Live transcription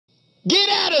Get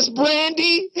at us,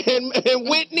 Brandy and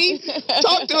Whitney.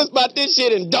 Talk to us about this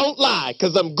shit and don't lie,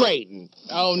 because I'm grading.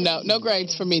 Oh, no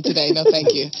grades for me today. No,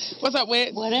 thank you. What's up,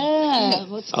 Whit? What up?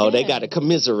 What's they got to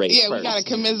commiserate Yeah, first. we got to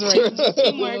commiserate.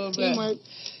 teamwork.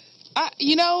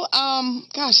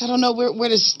 Gosh, I don't know where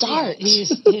to start.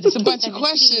 It's a bunch of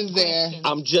questions there.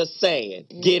 I'm just saying.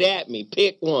 Get at me.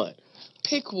 Pick one.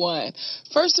 Pick one.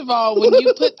 First of all, when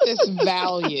you put this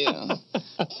value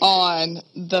on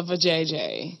the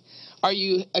vajayjay, are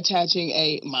you attaching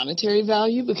a monetary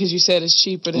value because you said it's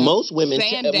cheaper than most women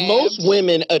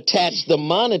attach the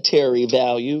monetary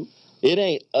value. It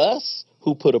ain't us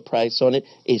who put a price on it.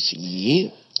 It's you.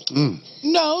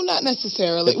 No, not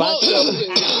necessarily.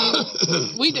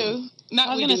 We do.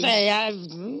 I was going to say,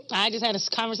 I just had a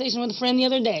conversation with a friend the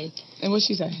other day. And what'd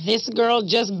she say? This girl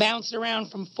just bounced around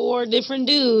from 4 different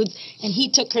dudes, and he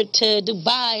took her to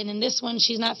Dubai, and then this one,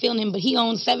 she's not feeling him, but he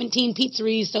owns 17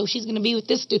 pizzeries, so she's going to be with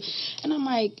this dude. And I'm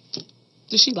like,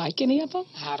 does she like any of them?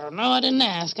 I don't know. I didn't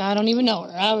ask. I don't even know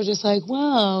her. I was just like,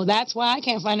 whoa, that's why I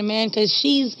can't find a man, because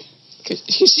she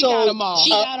got them all. She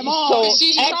got them all. So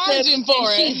she's charging for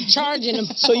it. She's charging them.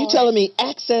 So you telling me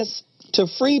access to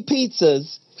free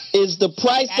pizzas is the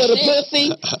price of the pussy?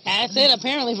 That's it,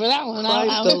 apparently, for that one.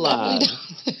 Christ alive.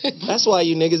 That's why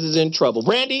you niggas is in trouble.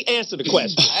 Brandy, answer the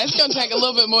question. It's going to take a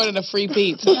little bit more than a free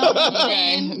pizza.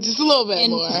 Okay, just a little bit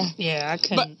more. Yeah, I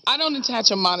couldn't. But I don't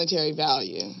attach a monetary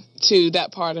value to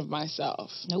that part of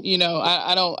myself. Nope.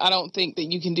 I don't think that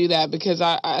you can do that, because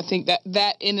I think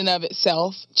that in and of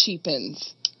itself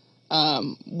cheapens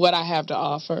what I have to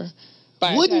offer.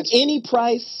 Wouldn't any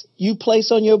price you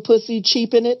place on your pussy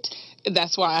cheapen it?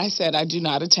 That's why I said I do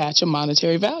not attach a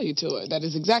monetary value to it. That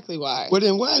is exactly why. Well,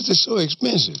 then why is it so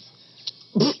expensive?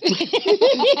 Now,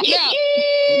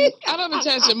 I don't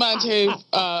attach a monetary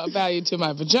value to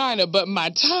my vagina, but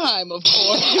my time, of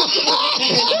course,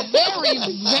 is very,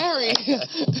 very...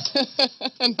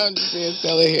 I'm just being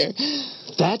silly here.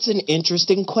 That's an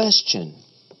interesting question.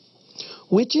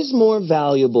 Which is more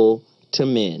valuable to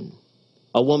men?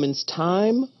 A woman's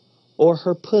time or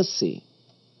her pussy?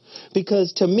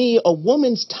 Because to me, a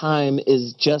woman's time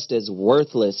is just as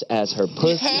worthless as her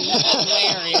pussy.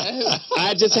 Hilarious.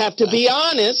 I just have to be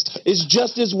honest. It's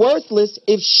just as worthless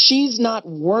if she's not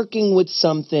working with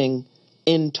something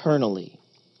internally.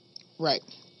 Right.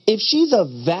 If she's a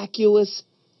vacuous,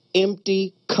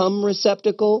 empty cum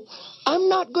receptacle, I'm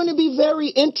not going to be very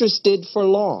interested for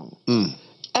long.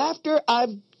 After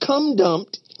I've cum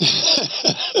dumped,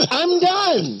 I'm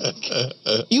done.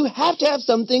 You have to have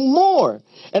something more.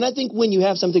 And I think when you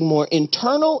have something more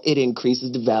internal, it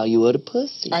increases the value of the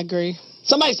pussy. I agree.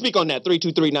 Somebody speak on that.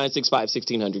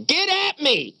 323-965-1600. Get at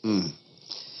me.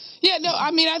 Yeah, no,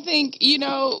 I mean, I think,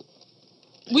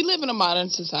 we live in a modern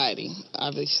society,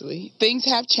 obviously. Things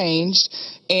have changed,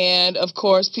 and, of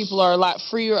course, people are a lot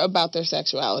freer about their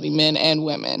sexuality, men and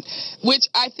women, which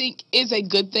I think is a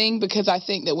good thing, because I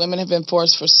think that women have been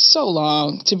forced for so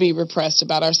long to be repressed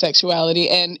about our sexuality,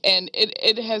 and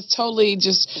it has totally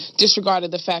just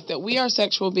disregarded the fact that we are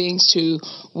sexual beings, too.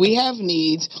 We have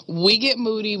needs. We get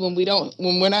moody when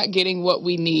we're not getting what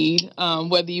we need,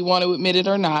 whether you want to admit it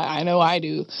or not. I know I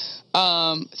do.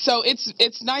 So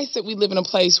it's nice that we live in a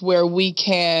place where we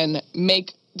can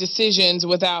make decisions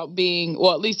without being,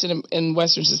 well, at least in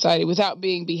Western society, without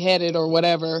being beheaded or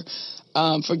whatever,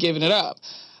 for giving it up.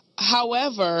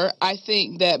 However, I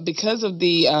think that because of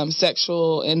the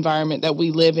sexual environment that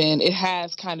we live in, it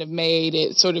has kind of made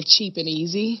it sort of cheap and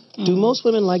easy. Do most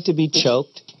women like to be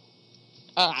choked?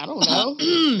 I don't know.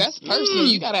 That's personal.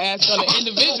 You got to ask on an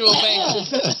individual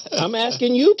basis. I'm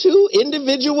asking you two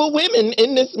individual women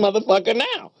in this motherfucker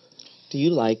now. Do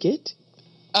you like it?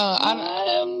 Yeah,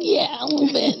 a little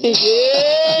bit.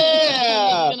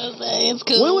 Yeah. I'm gonna say it's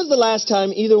cool. When was the last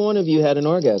time either one of you had an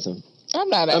orgasm? I'm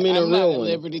not at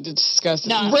liberty to discuss it.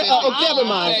 Never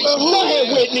mind. Go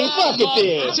ahead, Whitney. Fuck it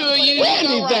then.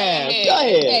 Whitney's ass. Go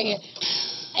ahead.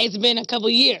 It's been a couple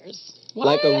years. What?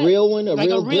 Like a real one? Like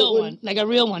a real one. Like a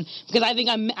real one. Because I think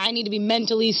I need to be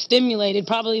mentally stimulated,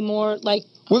 probably more like...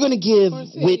 We're going to give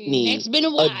Whitney it's been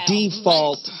a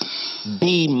default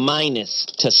B-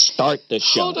 to start the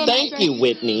show. Thank you,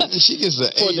 Whitney. She gets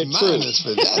an for the truth.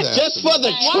 For that. Just for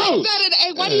the truth.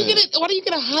 Why do you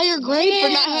get a higher grade for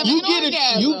not having an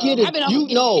orgasm? You get it.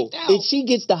 If she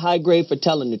gets the high grade for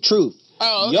telling the truth.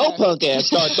 Oh, okay. Your punk ass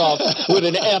starts off with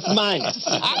an F minus.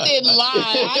 I didn't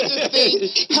lie. I just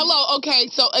think, hello, okay,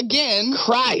 so again,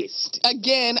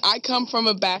 I come from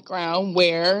a background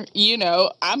where,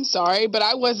 I'm sorry, but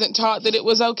I wasn't taught that it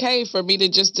was okay for me to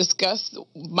just discuss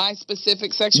my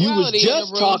specific sexuality. You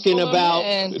was just talking about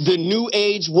the new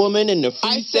age woman and the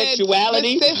free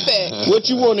sexuality. Specific. What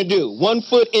you want to do? 1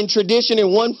 foot in tradition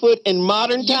and 1 foot in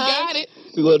modern time? You got it.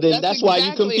 Well, then that's why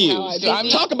you're confused.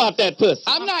 Talk about that pussy.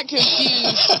 I'm not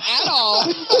confused at all.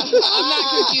 I'm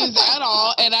not confused at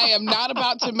all, and I am not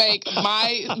about to make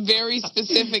my very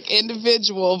specific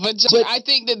individual vagina. I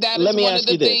think that is one of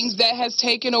the things that has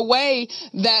taken away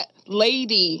that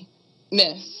ladiness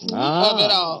of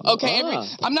it all. Okay,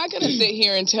 I'm not going to sit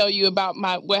here and tell you about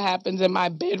what happens in my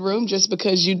bedroom just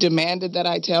because you demanded that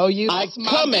I tell you. That's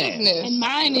my business. And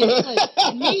mine is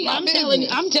me.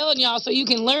 I'm telling y'all so you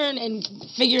can learn and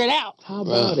figure it out. How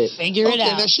about it? Figure it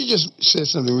out. Now she just said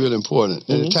something really important,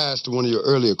 and it ties to one of your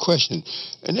earlier questions,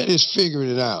 and that is figuring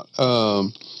it out.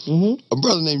 A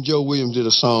brother named Joe Williams did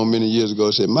a song many years ago.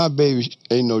 Said, "My baby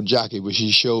ain't no jockey, but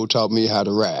she sure taught me how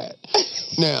to ride."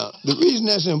 Now, the reason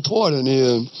that's important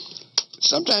is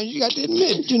sometimes you got to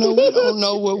admit, we don't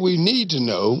know what we need to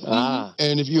know.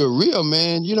 And if you're a real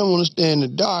man, you don't want to stay in the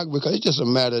dark because it's just a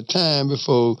matter of time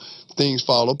before things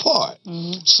fall apart.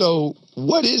 So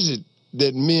what is it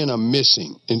that men are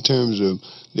missing in terms of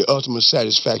the ultimate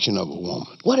satisfaction of a woman?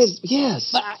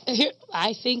 Yes. But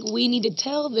I think we need to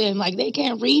tell them, they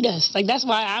can't read us. That's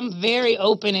why I'm very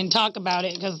open and talk about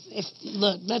it, because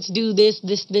let's do this,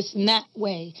 and that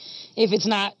way. If it's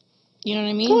not, you know what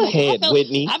I mean? Go ahead,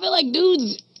 Whitney. I feel like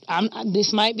dudes,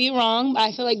 this might be wrong, but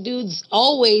I feel like dudes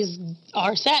always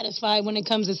are satisfied when it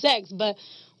comes to sex, but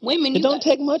women... It don't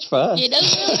take much for us. It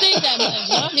doesn't take that much.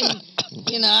 Y'all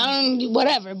can, I don't,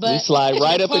 whatever, but... You slide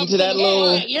right up into that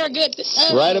little... You're good.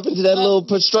 Right up into that little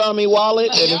pastrami wallet,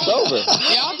 and it's over.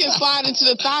 Y'all can slide into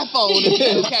the thigh fold.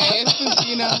 Okay, it's just,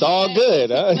 It's all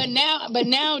good. Huh? But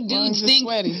now dudes think...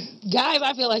 Sweaty. Guys,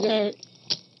 I feel like, are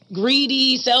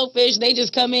greedy, selfish. They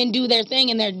just come in, do their thing,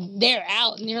 and they're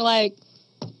out. And you're like,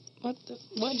 what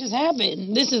just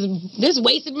happened? This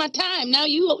wasted my time. Now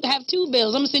you have 2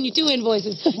 bills. I'm gonna send you 2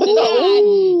 invoices.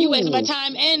 You wasted my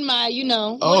time and my,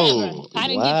 whatever. I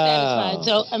didn't get satisfied.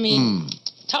 So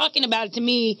talking about it to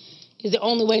me is the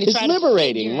only way to try to... It's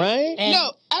liberating, right?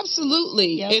 No,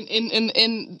 absolutely. Yep.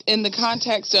 In the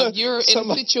context of you're in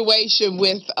a situation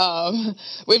with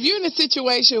if you're in a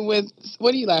situation with,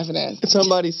 what are you laughing at?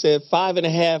 Somebody said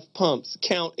 5.5 pumps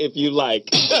count if you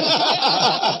like.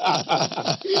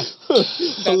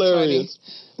 Hilarious.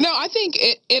 Funny. No, I think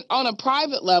it on a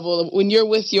private level, when you're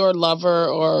with your lover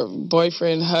or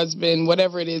boyfriend, husband,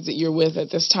 whatever it is that you're with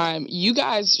at this time, you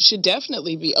guys should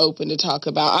definitely be open to talk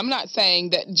about. I'm not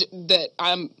saying that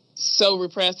I'm so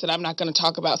repressed that I'm not going to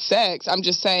talk about sex. I'm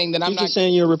just saying that I'm not... You're just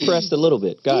saying you're repressed a little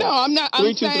bit. Got it. No, I'm not.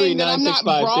 I'm saying that I'm not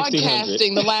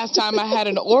broadcasting the last time I had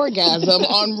an orgasm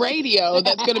on radio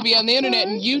that's going to be on the internet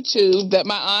and YouTube that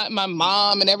my aunt, my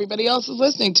mom, and everybody else is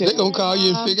listening to. They're going to call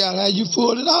you and figure out how you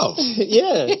pulled it off.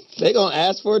 Yeah. They're going to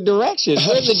ask for directions.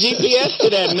 Where's the GPS to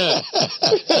that nut?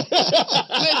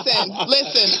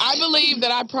 Listen. I believe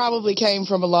that I probably came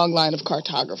from a long line of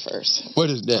cartographers.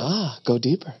 What is that? Go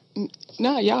deeper.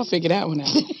 No, y'all figure that one out.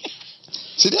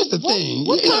 See, that's the thing.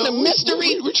 What kind of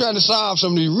mystery? We're trying to solve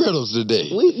some of these riddles today.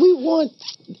 We want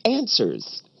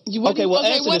answers. Answer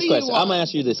this question. I'm going to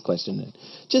ask you this question then.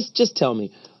 Just tell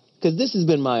me, because this has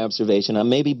been my observation,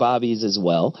 maybe Bobby's as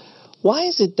well. Why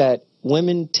is it that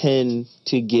women tend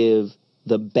to give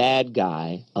the bad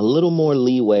guy a little more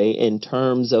leeway in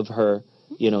terms of her,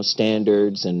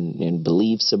 standards and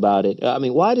beliefs about it? I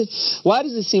mean, why does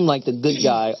it seem like the good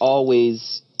guy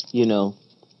always,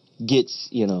 gets,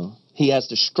 he has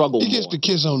to struggle more? He gets the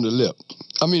kiss on the lip.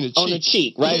 I mean, the cheek. On the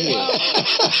cheek, right here.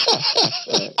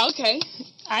 Okay.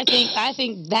 I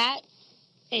think that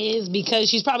is because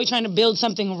she's probably trying to build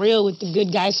something real with the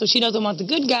good guy, so she doesn't want the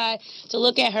good guy to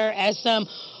look at her as some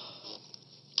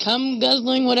cum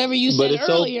guzzling, whatever you said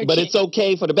earlier. But it's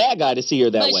okay for the bad guy to see her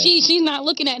that way. But she's not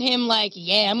looking at him like,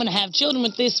 I'm going to have children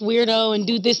with this weirdo and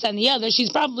do this, that, and the other.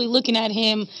 She's probably looking at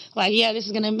him like, this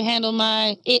is going to handle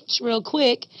my itch real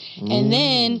quick. And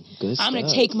then I'm going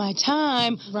to take my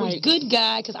time with good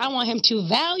guy because I want him to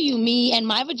value me and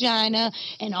my vagina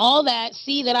and all that,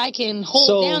 see that I can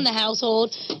hold down the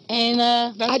household. And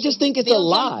I just think it's a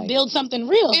lie. Build something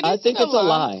real. I think it's a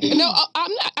lie. No, I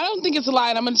don't think it's a lie,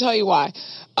 and I'm going to tell you why.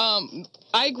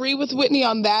 I agree with Whitney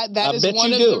on that. That is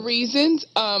one of the reasons.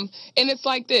 And it's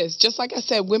like this. Just like I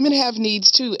said, women have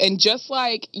needs too. And just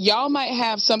like y'all might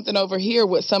have something over here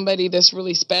with somebody that's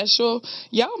really special,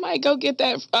 y'all might go get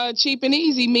that cheap and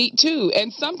easy meat too.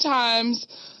 And sometimes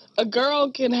a girl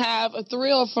can have a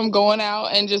thrill from going out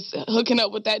and just hooking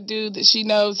up with that dude that she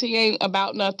knows he ain't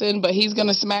about nothing, but he's going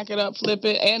to smack it up, flip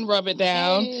it, and rub it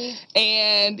down.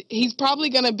 And he's probably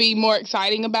going to be more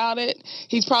exciting about it.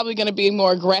 He's probably going to be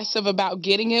more aggressive about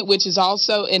getting it, which is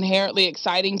also inherently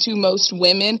exciting to most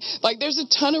women. Like, there's a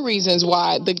ton of reasons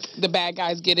why the bad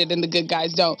guys get it and the good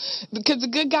guys don't. Because the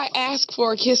good guy asks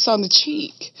for a kiss on the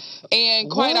cheek.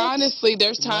 And quite honestly,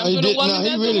 there's times when a woman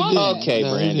doesn't want it. Okay,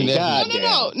 Brandy.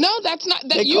 No, that's not.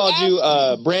 That they called you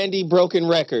Brandy Broken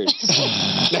Records.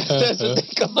 That's what they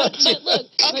called but look,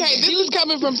 okay, this is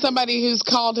coming from somebody who's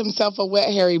called himself a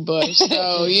wet hairy bush.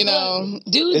 So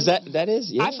dude, is that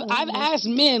is? Yeah. I've asked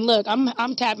men. Look,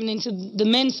 I'm tapping into the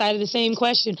men's side of the same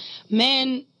question.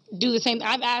 Men do the same.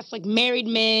 I've asked like married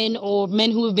men or men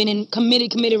who have been in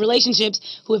committed relationships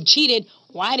who have cheated.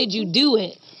 Why did you do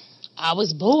it? I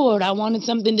was bored. I wanted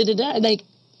something to like.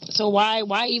 So why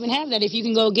even have that if you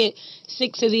can go get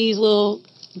 6 of these little,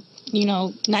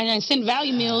 99-cent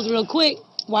value meals real quick?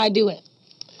 Why do it?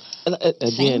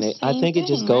 Again, I think it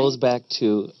just goes back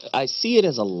to, I see it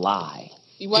as a lie.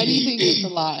 Why do you think it's a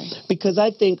lie? Because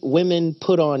I think women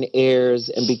put on airs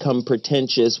and become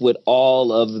pretentious with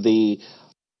all of the,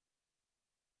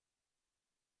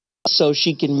 so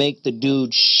she can make the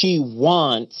dude she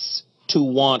wants to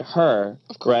want her,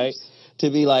 right? To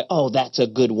be like, oh, that's a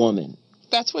good woman.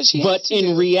 That's what she But has to in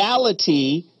do.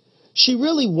 reality, she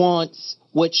really wants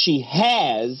what she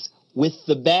has with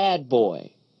the bad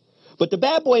boy. But the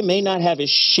bad boy may not have his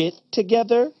shit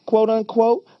together, quote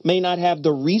unquote, may not have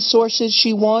the resources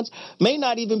she wants, may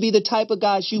not even be the type of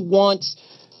guy she wants,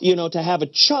 to have a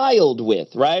child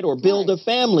with, right? Or build a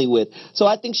family with. So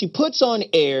I think she puts on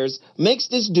airs, makes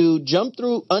this dude jump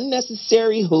through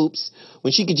unnecessary hoops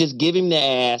when she could just give him the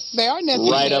ass they are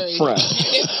necessary. right up front.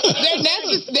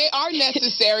 They are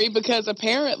necessary because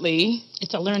apparently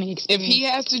it's a learning experience. If he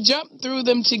has to jump through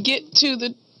them to get to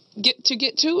it,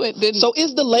 then so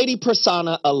is the lady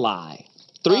persona a lie?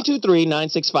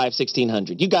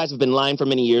 323-965-1600. You guys have been lying for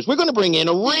many years. We're going to bring in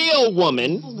a real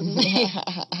woman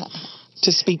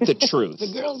to speak the truth.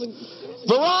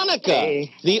 Veronica,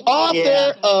 the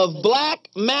author of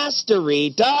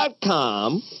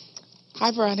BlackMastery.com. Hi,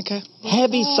 Veronica.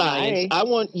 Heavy Science. I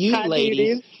want you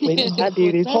ladies.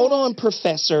 Hold on,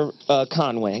 Professor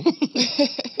Conway.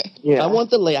 I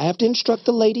want I have to instruct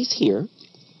the ladies here.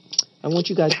 I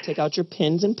want you guys to take out your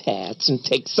pens and pads and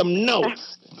take some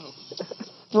notes.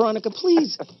 Veronica,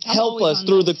 please help us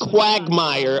through the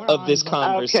quagmire of this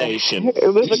conversation.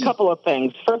 Okay. There's a couple of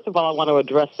things. First of all, I want to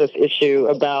address this issue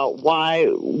about why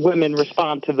women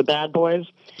respond to the bad boys.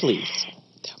 Please.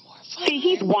 See,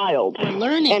 he's wild.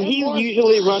 Learning. And he's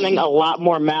usually running a lot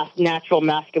more natural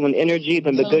masculine energy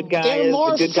than the good guy is.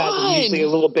 The good guys are usually a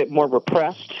little bit more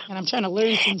repressed. And I'm trying to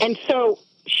learn something. And so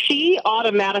she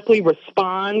automatically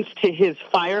responds to his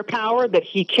firepower that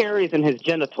he carries in his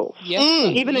genitals,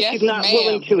 even if she's not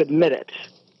willing to admit it.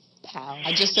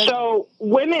 So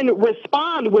women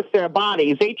respond with their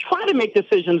bodies. They try to make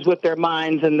decisions with their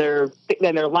minds and their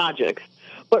logic,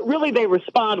 but really they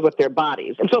respond with their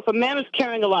bodies. And so if a man is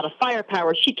carrying a lot of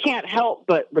firepower, she can't help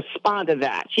but respond to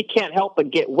that. She can't help but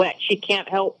get wet. She can't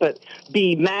help but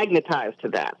be magnetized to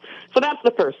that. So that's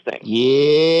the first thing.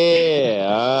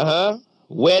 Yeah,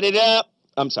 wet it up.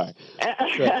 I'm sorry.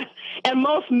 And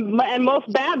most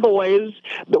bad boys,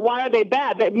 why are they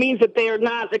bad? That means that they are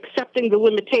not accepting the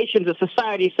limitations that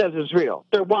society says is real.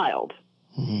 They're wild.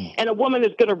 Mm-hmm. And a woman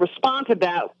is going to respond to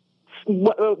that,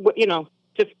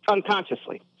 just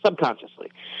unconsciously,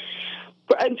 subconsciously.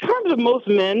 In terms of most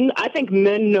men, I think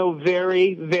men know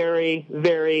very, very,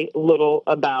 very little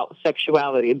about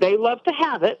sexuality. They love to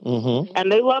have it,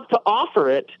 and they love to offer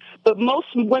it, but most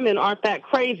women aren't that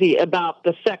crazy about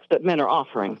the sex that men are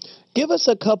offering. Give us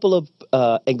a couple of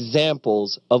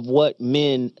examples of what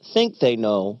men think they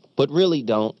know, but really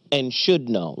don't and should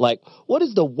know. Like, what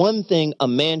is the one thing a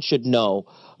man should know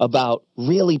about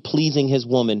really pleasing his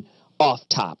woman off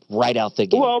top, right out the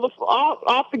gate? Well,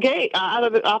 off the gate,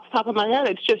 off the top of my head,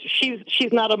 it's just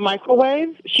she's not a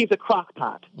microwave. She's a crock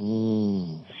pot.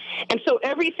 And so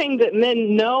everything that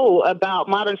men know about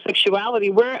modern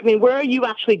sexuality, where are you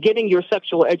actually getting your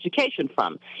sexual education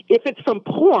from? If it's from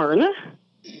porn,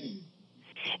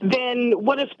 then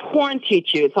what does porn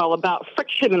teach you? It's all about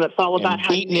friction, and it's all about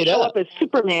how you show up as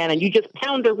Superman and you just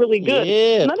pound her really good.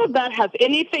 Yeah. None of that has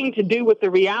anything to do with the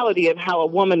reality of how a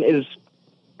woman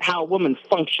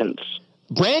functions.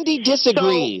 Brandy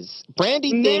disagrees.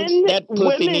 Brandy thinks that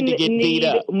pussy women need to get beat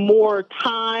up. more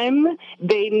time.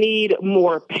 They need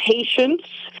more patience.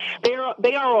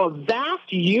 They are a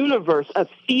vast universe of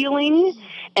feeling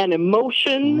and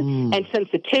emotion and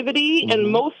sensitivity, and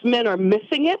most men are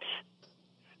missing it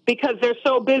because they're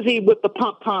so busy with the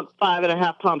pump,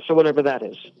 5.5 pumps or whatever that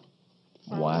is.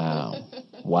 Wow.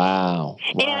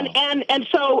 And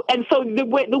so the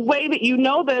way that you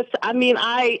know this, I mean,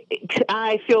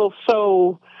 I feel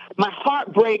so, my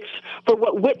heart breaks for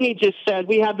what Whitney just said.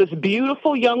 We have this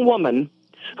beautiful young woman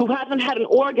who hasn't had an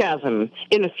orgasm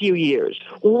in a few years.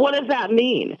 What does that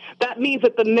mean? That means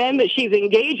that the men that she's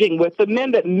engaging with, the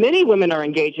men that many women are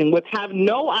engaging with, have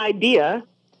no idea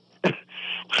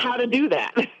how to do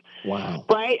that. Wow.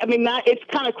 Right? I mean, it's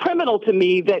kind of criminal to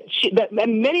me that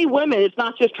many women, it's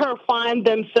not just her, find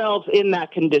themselves in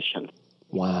that condition.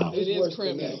 Wow. It is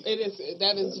criminal.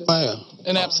 That is just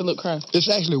an absolute crime. It's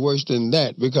actually worse than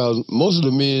that because most of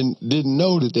the men didn't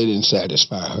know that they didn't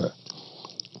satisfy her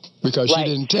because she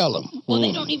didn't tell them. Well,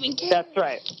 they don't even care. That's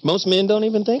right. Most men don't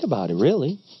even think about it,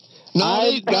 really. No,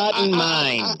 I've gotten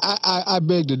mine. I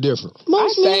beg to differ.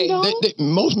 Most men don't.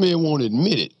 Most men won't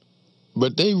admit it,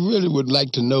 but they really would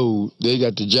like to know they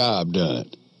got the job done.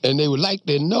 And they would like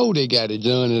to know they got it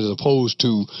done as opposed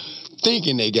to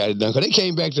thinking they got it done. Because they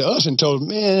came back to us and told us,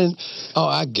 man,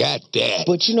 I got that.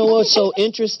 But you know what's so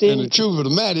interesting? And the truth of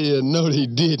the matter is, no, they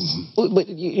didn't. But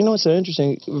you know what's so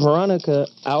interesting? Veronica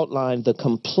outlined the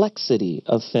complexity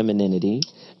of femininity.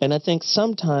 And I think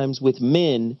sometimes with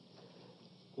men,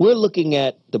 we're looking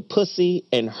at the pussy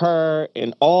and her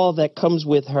and all that comes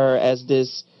with her as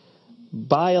this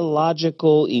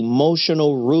biological,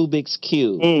 emotional Rubik's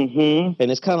Cube. Mm-hmm. And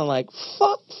it's kind of like,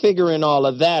 fuck figuring all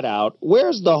of that out.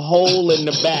 Where's the hole in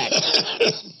the back?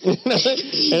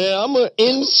 And then I'm going to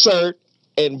insert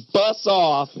and bust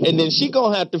off, and then she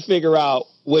going to have to figure out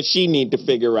what she need to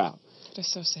figure out. That's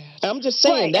so sad. I'm just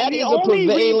saying, that is a prevailing thought.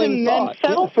 The only reason men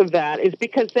settle for that is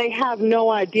because they have no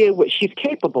idea what she's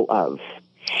capable of.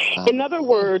 In other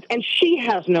words, and she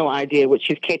has no idea what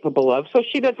she's capable of, so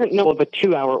she doesn't know of a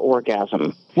 2-hour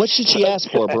orgasm. What should she ask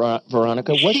for,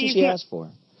 Veronica? What should she ask for?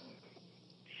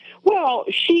 Well,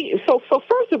 so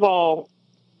first of all,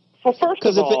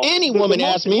 because if any woman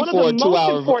asks me for a 2-hour one of the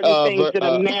most important things that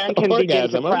a man can begin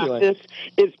to practice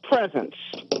is presence.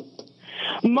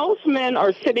 Most men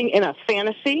are sitting in a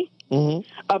fantasy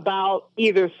about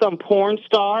either some porn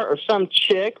star or some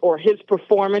chick or his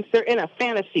performance. They're in a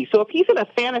fantasy. So if he's in a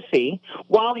fantasy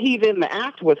while he's in the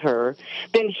act with her,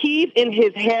 then he's in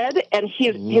his head, and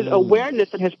his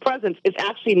awareness and his presence is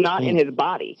actually not in his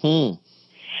body.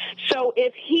 So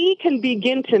if he can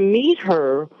begin to meet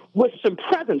her with some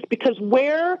presence, because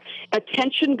where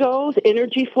attention goes,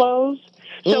 energy flows.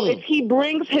 So if he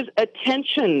brings his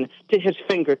attention to his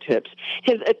fingertips,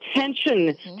 his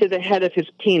attention to the head of his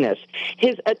penis,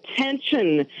 his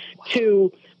attention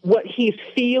to what he's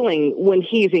feeling when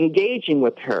he's engaging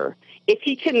with her, if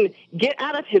he can get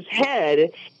out of his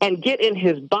head and get in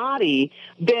his body,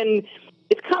 then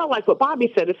it's kind of like what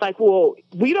Bobby said. It's like, well,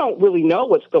 we don't really know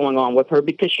what's going on with her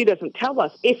because she doesn't tell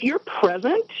us. If you're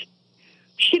present,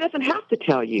 she doesn't have to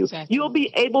tell you. Exactly. You'll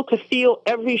be able to feel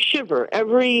every shiver,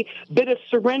 every bit of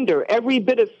surrender, every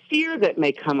bit of fear that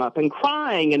may come up, and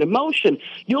crying and emotion.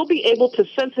 You'll be able to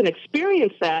sense and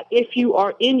experience that if you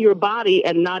are in your body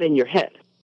and not in your head.